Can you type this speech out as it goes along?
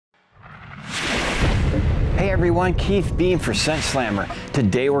Hey everyone, Keith Beam for Scent Slammer.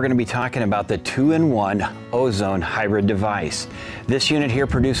 Today we're going to be talking about the 2-in-1 Ozone hybrid device. This unit here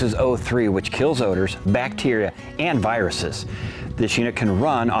produces O3, which kills odors, bacteria, and viruses. This unit can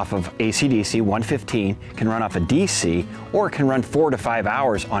run off of AC/DC 115, can run off of DC, or can run 4 to 5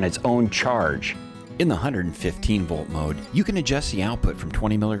 hours on its own charge. In the 115 volt mode, you can adjust the output from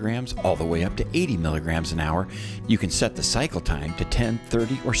 20 milligrams all the way up to 80 milligrams an hour. You can set the cycle time to 10,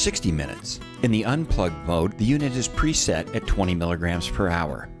 30, or 60 minutes. In the unplugged mode, the unit is preset at 20 milligrams per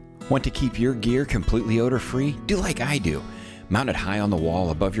hour. Want to keep your gear completely odor-free? Do like I do. Mount it high on the wall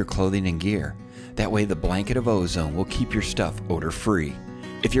above your clothing and gear. That way the blanket of ozone will keep your stuff odor-free.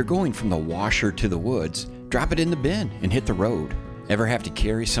 If you're going from the washer to the woods, drop it in the bin and hit the road. Ever have to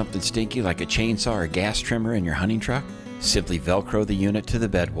carry something stinky like a chainsaw or gas trimmer in your hunting truck? Simply Velcro the unit to the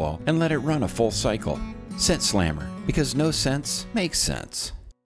bed wall and let it run a full cycle. Scent Slammer, because no sense makes sense.